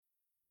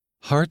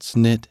Hearts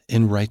Knit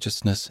in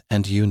Righteousness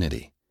and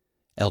Unity.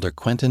 Elder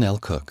Quentin L.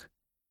 Cook.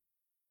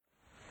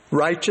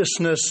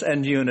 Righteousness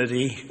and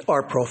unity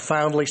are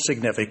profoundly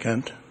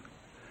significant.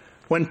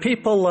 When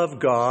people love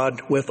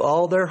God with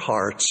all their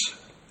hearts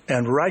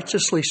and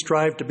righteously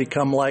strive to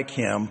become like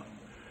Him,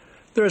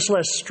 there is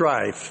less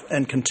strife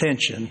and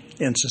contention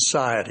in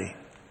society.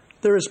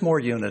 There is more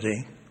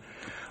unity.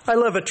 I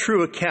love a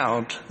true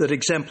account that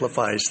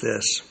exemplifies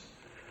this.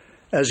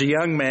 As a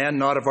young man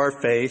not of our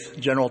faith,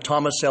 General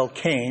Thomas L.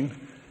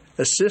 Kane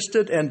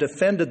assisted and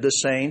defended the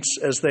saints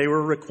as they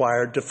were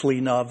required to flee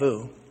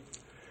Nauvoo.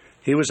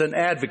 He was an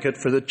advocate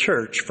for the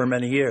church for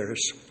many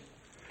years.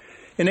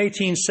 In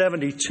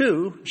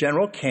 1872,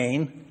 General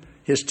Kane,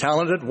 his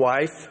talented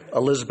wife,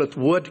 Elizabeth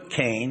Wood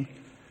Kane,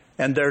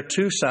 and their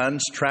two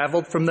sons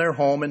traveled from their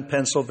home in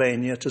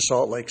Pennsylvania to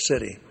Salt Lake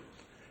City.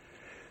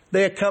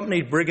 They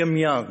accompanied Brigham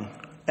Young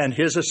and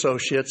his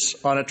associates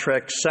on a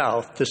trek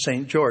south to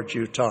St. George,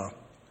 Utah.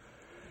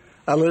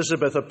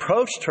 Elizabeth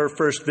approached her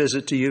first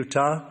visit to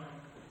Utah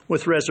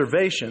with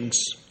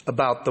reservations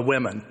about the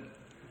women.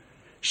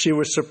 She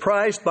was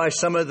surprised by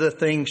some of the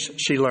things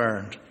she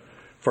learned.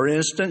 For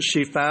instance,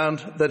 she found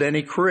that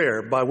any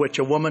career by which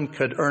a woman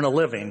could earn a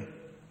living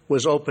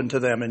was open to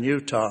them in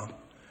Utah.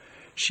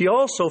 She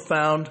also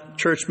found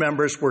church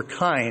members were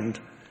kind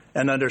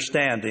and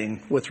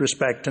understanding with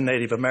respect to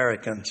Native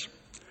Americans.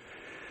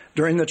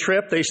 During the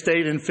trip, they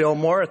stayed in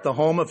Fillmore at the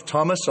home of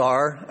Thomas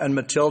R. and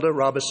Matilda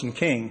Robinson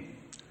King.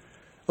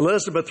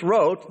 Elizabeth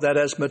wrote that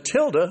as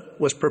Matilda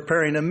was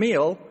preparing a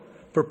meal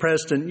for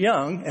President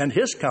Young and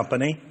his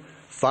company,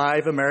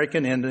 5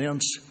 American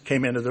Indians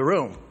came into the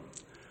room.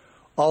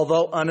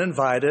 Although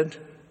uninvited,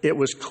 it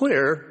was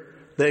clear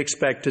they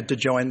expected to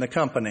join the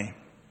company.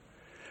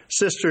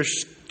 Sister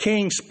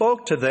King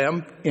spoke to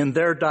them in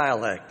their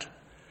dialect.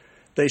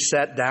 They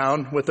sat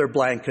down with their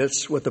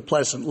blankets with a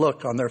pleasant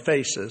look on their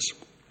faces.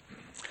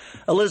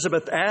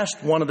 Elizabeth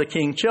asked one of the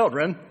King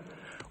children,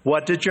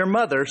 "What did your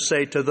mother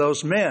say to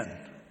those men?"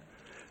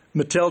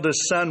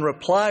 Matilda's son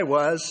reply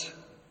was,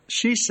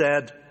 she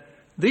said,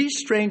 "These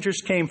strangers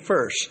came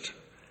first,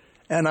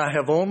 and I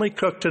have only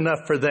cooked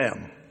enough for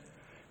them.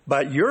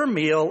 But your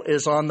meal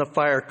is on the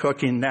fire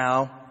cooking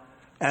now,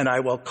 and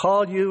I will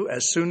call you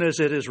as soon as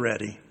it is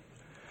ready."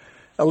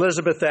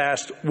 Elizabeth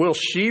asked, "Will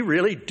she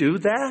really do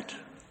that,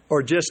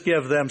 or just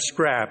give them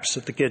scraps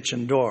at the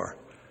kitchen door?"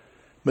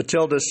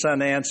 Matilda's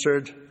son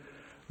answered,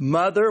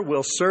 "Mother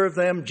will serve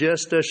them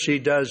just as she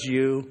does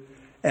you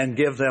and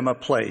give them a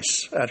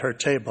place at her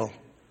table."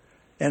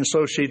 And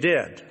so she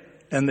did,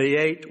 and they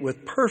ate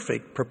with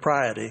perfect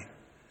propriety.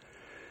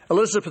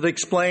 Elizabeth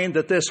explained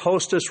that this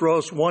hostess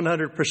rose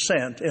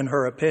 100% in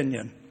her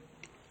opinion.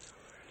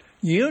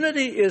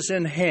 Unity is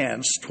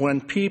enhanced when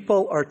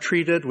people are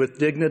treated with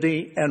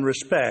dignity and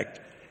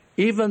respect,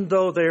 even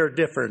though they are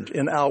different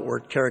in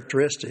outward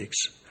characteristics.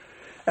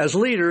 As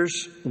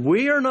leaders,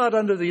 we are not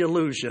under the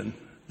illusion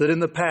that in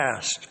the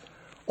past,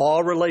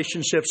 all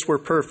relationships were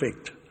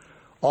perfect,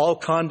 all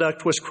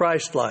conduct was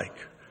Christ-like,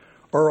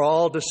 or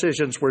all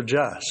decisions were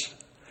just.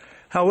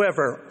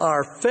 However,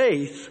 our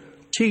faith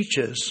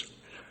teaches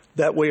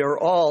that we are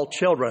all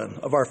children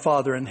of our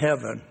Father in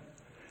heaven,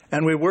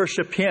 and we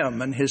worship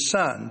Him and His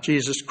Son,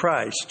 Jesus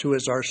Christ, who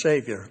is our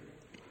Savior.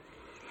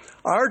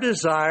 Our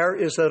desire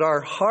is that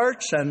our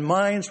hearts and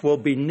minds will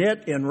be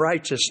knit in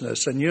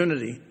righteousness and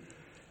unity,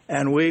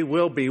 and we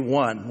will be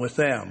one with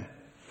them.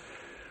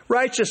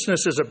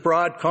 Righteousness is a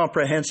broad,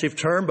 comprehensive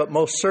term, but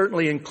most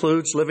certainly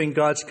includes living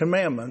God's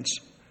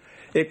commandments.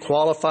 It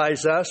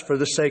qualifies us for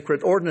the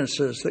sacred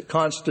ordinances that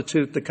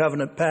constitute the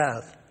covenant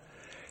path,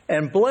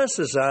 and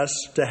blesses us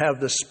to have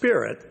the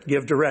Spirit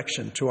give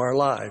direction to our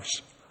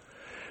lives.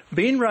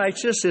 Being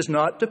righteous is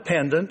not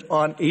dependent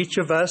on each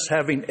of us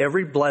having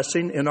every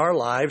blessing in our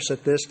lives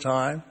at this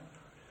time.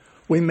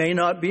 We may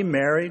not be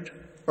married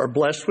or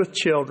blessed with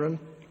children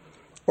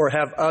or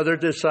have other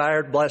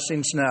desired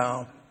blessings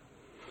now.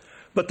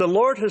 But the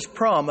Lord has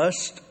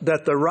promised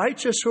that the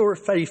righteous who are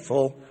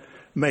faithful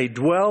may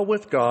dwell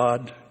with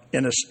God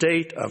in a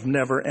state of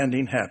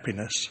never-ending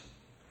happiness.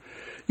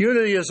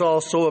 Unity is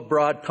also a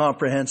broad,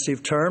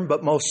 comprehensive term,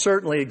 but most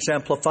certainly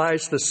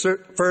exemplifies the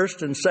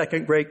first and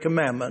second great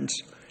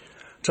commandments,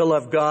 to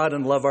love God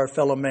and love our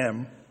fellow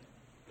men.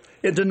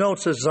 It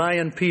denotes a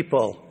Zion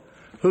people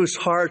whose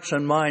hearts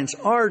and minds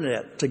are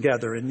knit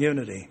together in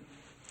unity.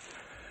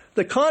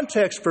 The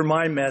context for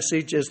my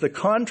message is the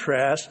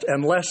contrast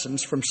and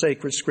lessons from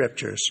sacred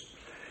scriptures.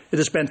 It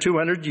has been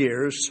 200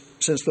 years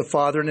since the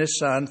Father and His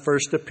Son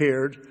first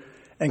appeared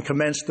and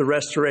commenced the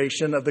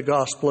restoration of the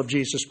gospel of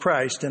Jesus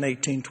Christ in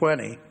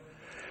 1820.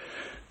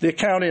 The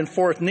account in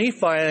 4th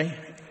Nephi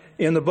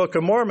in the Book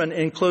of Mormon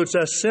includes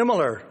a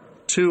similar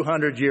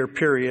 200-year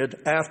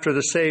period after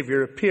the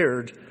Savior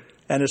appeared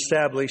and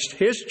established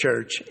His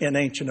church in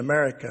ancient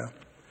America.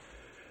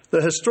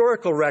 The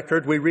historical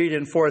record we read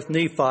in 4th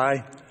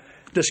Nephi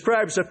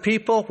describes a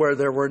people where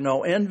there were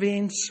no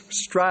envyings,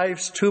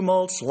 strifes,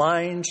 tumults,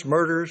 lyings,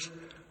 murders,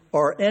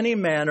 or any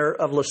manner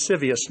of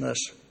lasciviousness.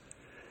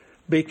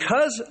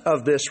 Because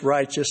of this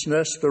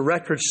righteousness, the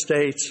record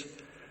states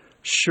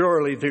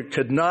Surely there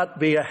could not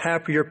be a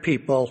happier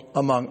people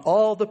among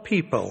all the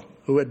people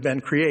who had been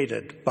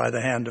created by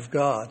the hand of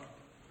God.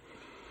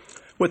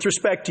 With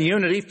respect to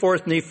unity,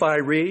 4th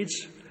Nephi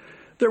reads,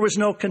 there was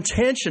no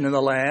contention in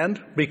the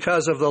land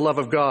because of the love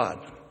of God,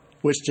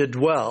 which did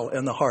dwell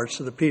in the hearts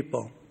of the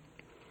people.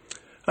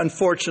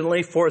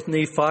 Unfortunately, 4th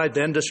Nephi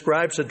then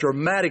describes a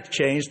dramatic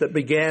change that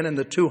began in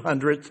the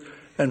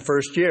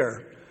 201st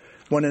year,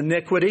 when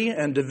iniquity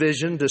and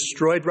division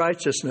destroyed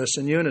righteousness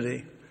and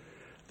unity.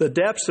 The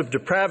depths of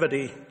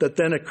depravity that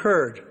then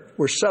occurred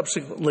were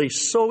subsequently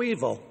so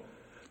evil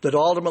that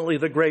ultimately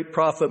the great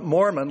prophet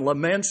Mormon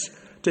laments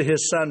to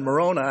his son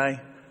Moroni,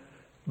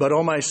 but,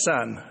 O my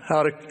son,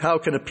 how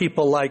can a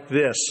people like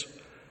this,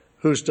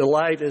 whose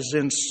delight is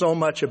in so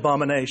much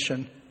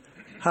abomination,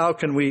 how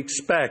can we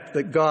expect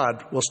that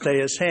God will stay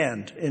his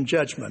hand in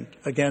judgment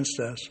against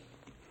us?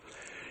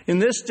 In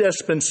this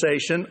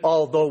dispensation,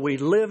 although we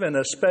live in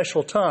a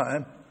special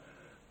time,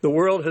 the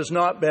world has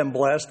not been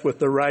blessed with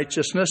the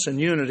righteousness and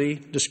unity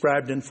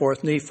described in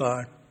 4th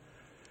Nephi.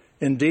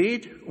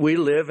 Indeed, we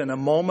live in a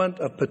moment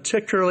of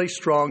particularly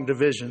strong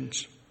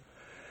divisions.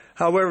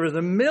 However,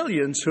 the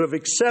millions who have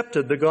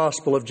accepted the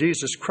gospel of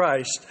Jesus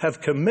Christ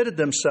have committed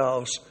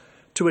themselves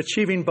to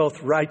achieving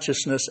both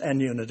righteousness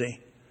and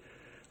unity.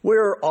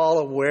 We're all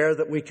aware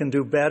that we can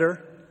do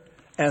better,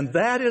 and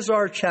that is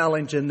our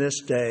challenge in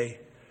this day.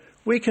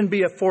 We can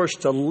be a force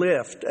to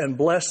lift and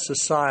bless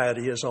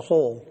society as a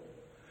whole.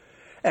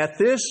 At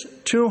this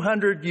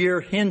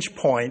 200-year hinge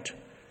point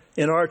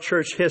in our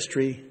church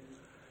history,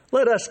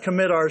 let us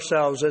commit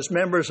ourselves as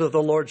members of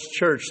the Lord's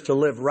church to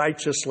live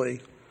righteously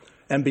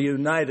and be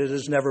united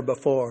as never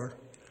before.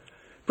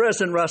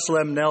 President Russell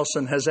M.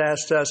 Nelson has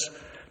asked us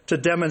to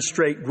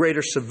demonstrate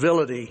greater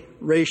civility,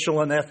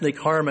 racial and ethnic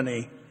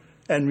harmony,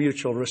 and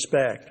mutual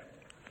respect.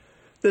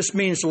 This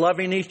means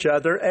loving each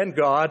other and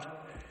God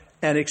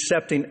and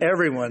accepting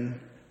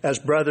everyone as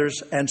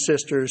brothers and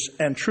sisters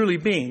and truly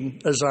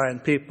being a Zion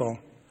people.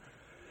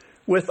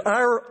 With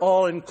our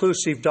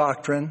all-inclusive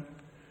doctrine,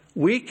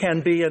 we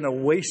can be an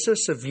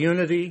oasis of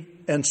unity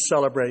and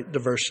celebrate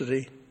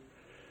diversity.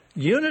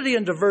 Unity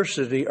and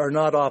diversity are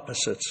not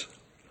opposites.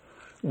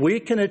 We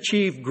can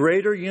achieve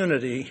greater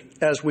unity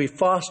as we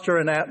foster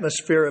an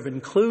atmosphere of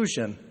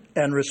inclusion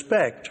and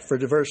respect for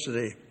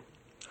diversity.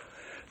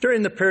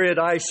 During the period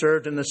I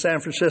served in the San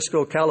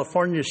Francisco,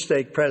 California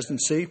Stake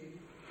Presidency,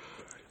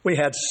 we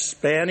had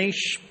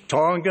Spanish,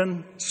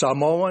 Tongan,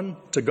 Samoan,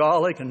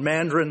 Tagalog, and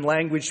Mandarin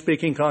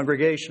language-speaking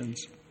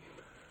congregations.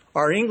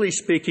 Our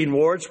English-speaking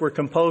wards were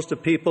composed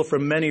of people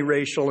from many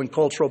racial and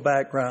cultural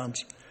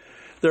backgrounds.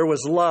 There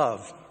was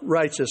love,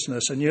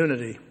 righteousness, and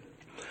unity.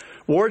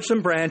 Wards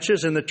and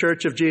branches in the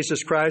Church of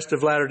Jesus Christ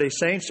of Latter-day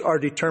Saints are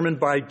determined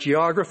by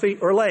geography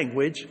or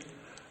language,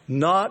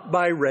 not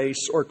by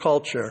race or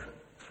culture.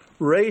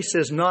 Race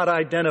is not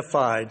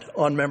identified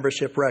on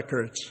membership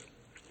records.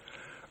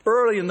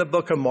 Early in the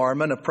Book of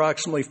Mormon,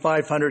 approximately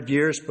 500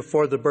 years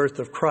before the birth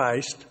of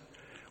Christ,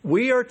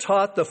 we are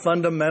taught the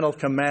fundamental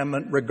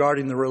commandment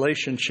regarding the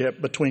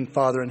relationship between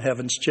Father and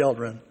Heaven's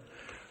children.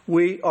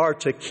 We are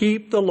to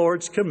keep the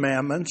Lord's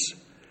commandments,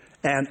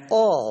 and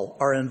all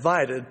are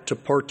invited to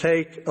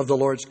partake of the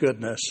Lord's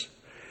goodness.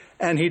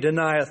 And he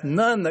denieth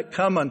none that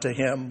come unto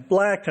him,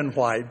 black and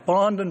white,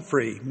 bond and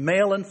free,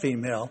 male and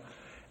female,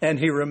 and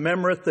he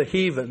remembereth the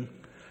heathen,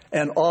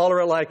 and all are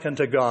alike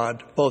unto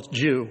God, both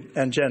Jew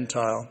and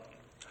Gentile.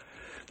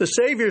 The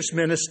Savior's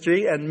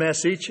ministry and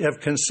message have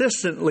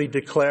consistently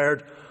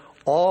declared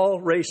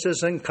all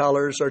races and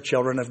colors are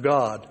children of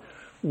God.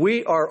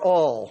 We are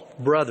all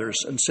brothers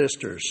and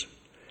sisters.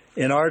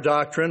 In our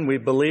doctrine, we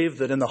believe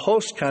that in the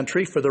host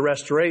country for the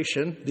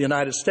restoration, the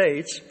United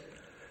States,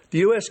 the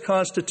U.S.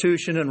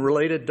 Constitution and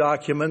related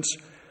documents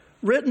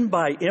written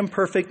by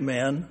imperfect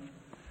men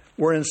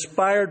were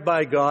inspired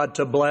by God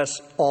to bless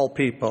all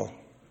people.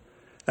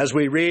 As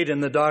we read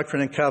in the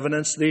Doctrine and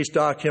Covenants, these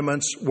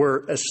documents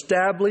were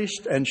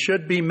established and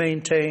should be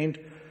maintained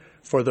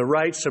for the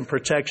rights and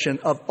protection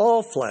of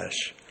all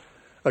flesh,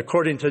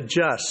 according to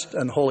just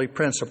and holy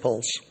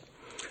principles.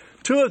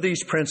 Two of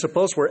these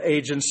principles were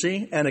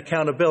agency and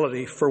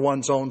accountability for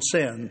one's own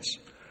sins.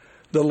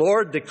 The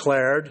Lord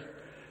declared,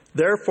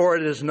 "Therefore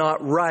it is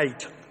not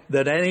right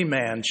that any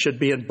man should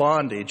be in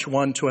bondage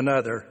one to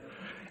another.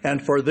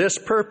 And for this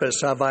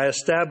purpose have I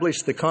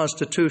established the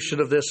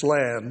constitution of this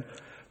land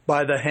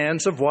by the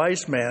hands of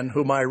wise men,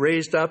 whom I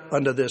raised up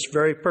unto this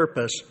very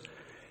purpose,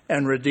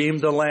 and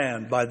redeemed the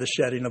land by the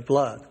shedding of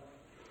blood."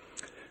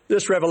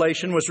 This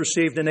revelation was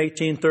received in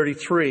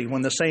 1833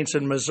 when the saints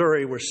in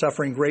Missouri were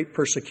suffering great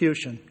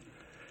persecution.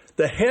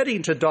 The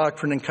heading to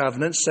Doctrine and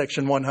Covenants,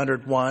 section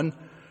 101,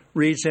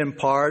 reads in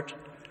part,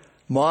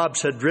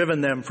 "Mobs had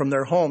driven them from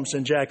their homes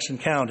in Jackson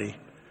County.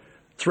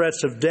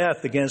 Threats of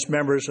death against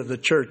members of the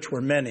church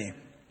were many."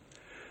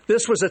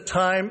 This was a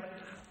time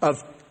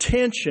of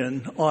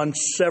tension on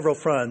several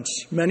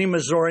fronts. Many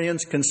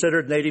Missourians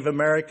considered Native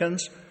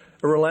Americans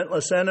a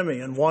relentless enemy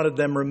and wanted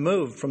them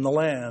removed from the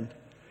land.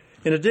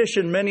 In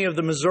addition, many of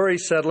the Missouri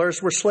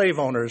settlers were slave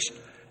owners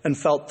and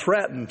felt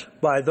threatened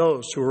by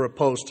those who were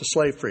opposed to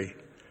slavery.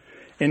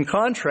 In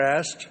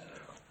contrast,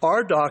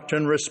 our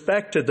doctrine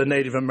respected the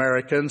Native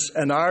Americans,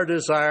 and our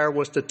desire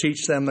was to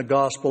teach them the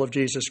gospel of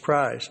Jesus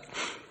Christ.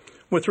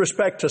 With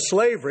respect to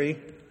slavery,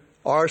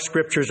 our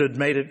scriptures had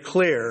made it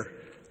clear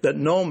that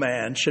no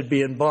man should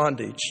be in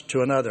bondage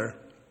to another.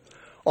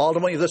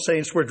 Ultimately, the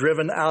saints were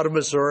driven out of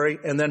Missouri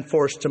and then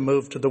forced to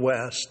move to the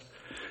West.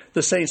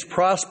 The saints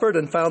prospered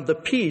and found the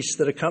peace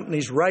that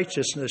accompanies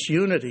righteousness,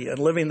 unity, and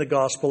living the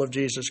gospel of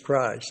Jesus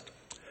Christ.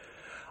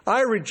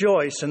 I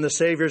rejoice in the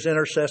Savior's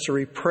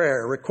intercessory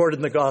prayer recorded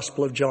in the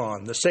Gospel of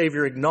John. The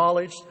Savior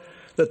acknowledged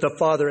that the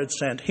Father had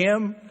sent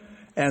him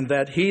and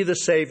that he, the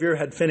Savior,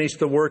 had finished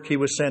the work he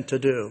was sent to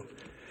do.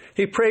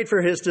 He prayed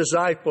for his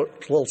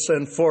disciples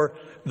and for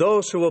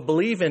those who will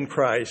believe in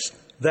Christ,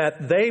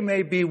 that they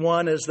may be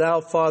one as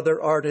thou,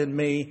 Father, art in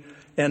me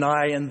and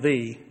I in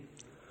thee,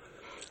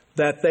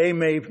 that they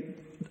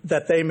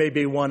may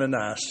be one in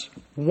us.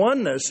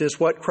 Oneness is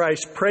what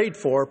Christ prayed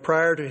for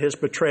prior to his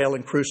betrayal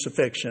and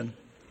crucifixion.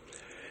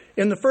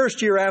 In the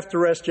first year after the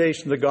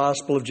restoration of the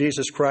gospel of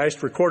Jesus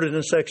Christ, recorded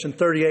in section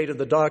 38 of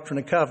the Doctrine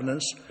and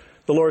Covenants,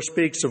 the Lord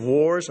speaks of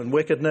wars and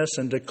wickedness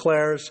and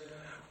declares,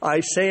 I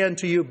say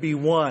unto you, be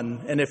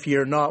one, and if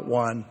you're not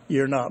one,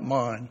 you're not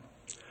mine.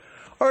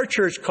 Our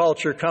church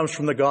culture comes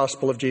from the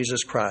gospel of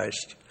Jesus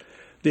Christ.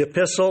 The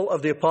epistle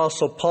of the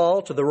Apostle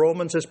Paul to the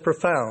Romans is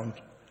profound.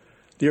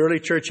 The early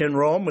church in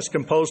Rome was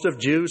composed of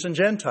Jews and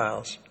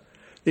Gentiles.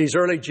 These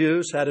early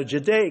Jews had a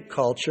Judaic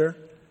culture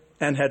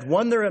and had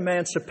won their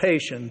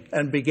emancipation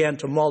and began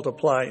to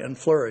multiply and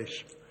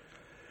flourish.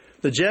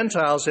 The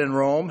Gentiles in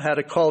Rome had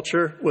a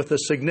culture with a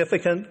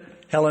significant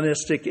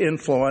Hellenistic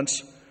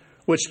influence,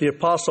 which the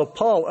Apostle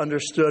Paul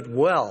understood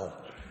well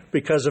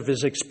because of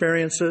his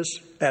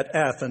experiences at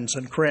Athens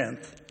and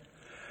Corinth.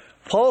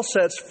 Paul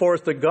sets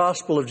forth the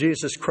gospel of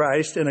Jesus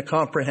Christ in a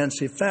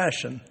comprehensive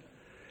fashion.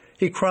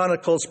 He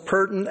chronicles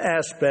pertinent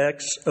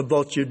aspects of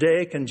both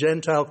Judaic and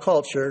Gentile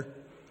culture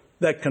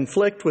that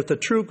conflict with the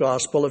true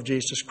gospel of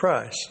Jesus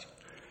Christ.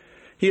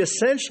 He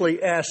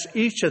essentially asks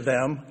each of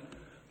them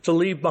to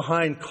leave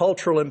behind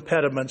cultural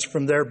impediments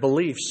from their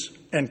beliefs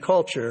and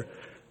culture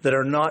that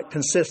are not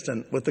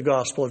consistent with the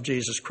gospel of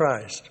Jesus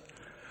Christ.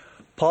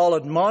 Paul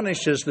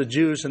admonishes the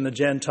Jews and the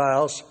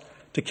Gentiles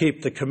to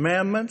keep the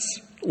commandments,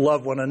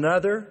 love one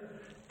another,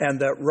 and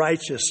that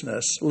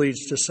righteousness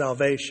leads to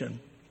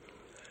salvation.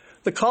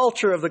 The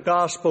culture of the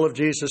gospel of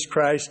Jesus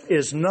Christ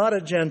is not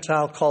a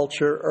Gentile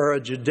culture or a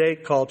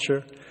Judaic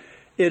culture.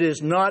 It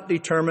is not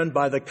determined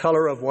by the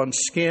color of one's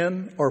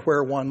skin or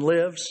where one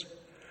lives.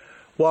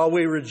 While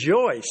we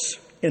rejoice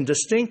in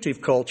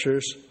distinctive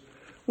cultures,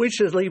 we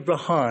should leave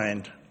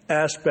behind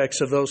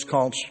aspects of those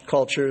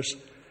cultures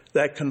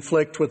that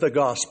conflict with the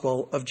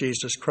gospel of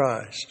Jesus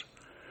Christ.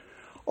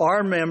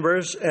 Our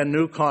members and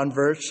new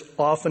converts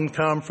often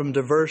come from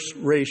diverse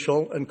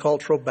racial and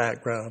cultural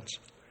backgrounds.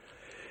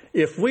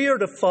 If we are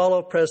to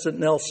follow President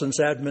Nelson's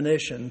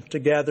admonition to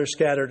gather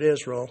scattered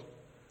Israel,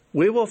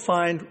 we will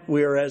find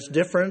we are as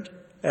different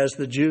as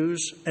the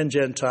Jews and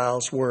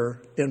Gentiles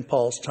were in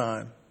Paul's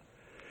time.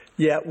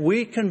 Yet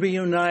we can be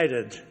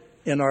united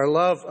in our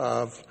love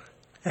of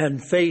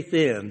and faith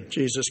in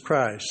Jesus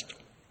Christ.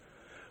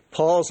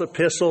 Paul's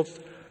epistle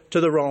to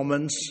the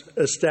Romans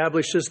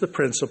establishes the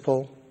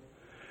principle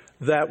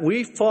that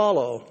we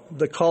follow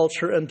the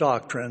culture and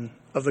doctrine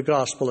of the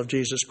gospel of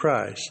Jesus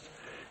Christ.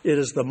 It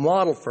is the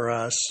model for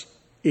us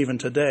even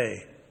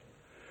today.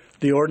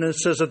 The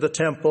ordinances of the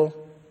temple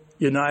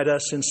unite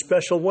us in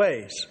special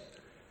ways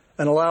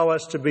and allow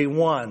us to be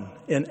one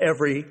in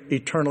every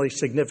eternally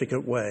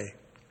significant way.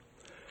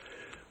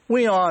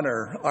 We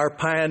honor our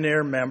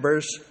pioneer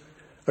members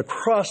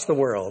across the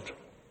world,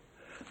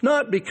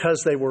 not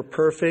because they were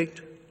perfect,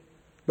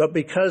 but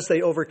because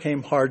they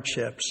overcame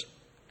hardships,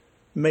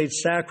 made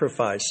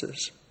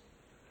sacrifices,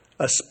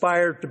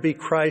 aspired to be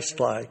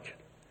Christ-like,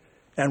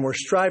 and were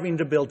striving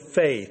to build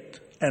faith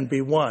and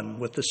be one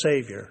with the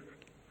Savior.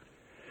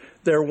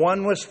 Their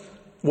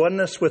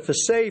oneness with the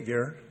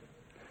Savior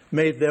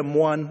made them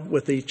one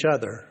with each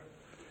other.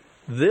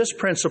 This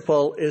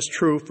principle is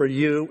true for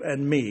you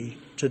and me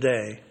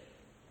today.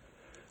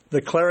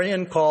 The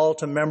clarion call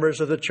to members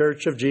of the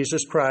Church of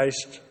Jesus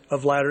Christ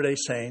of Latter-day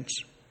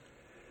Saints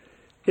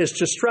is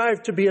to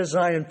strive to be a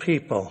Zion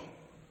people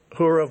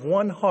who are of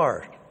one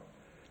heart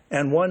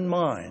and one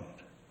mind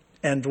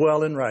and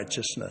dwell in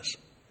righteousness.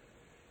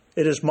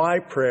 It is my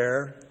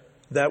prayer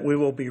that we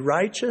will be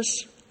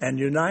righteous and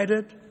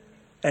united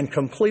and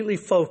completely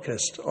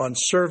focused on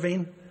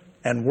serving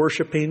and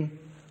worshiping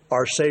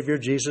our Savior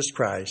Jesus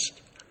Christ,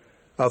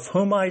 of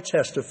whom I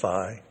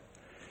testify.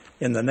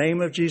 In the name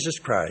of Jesus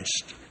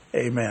Christ,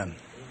 amen.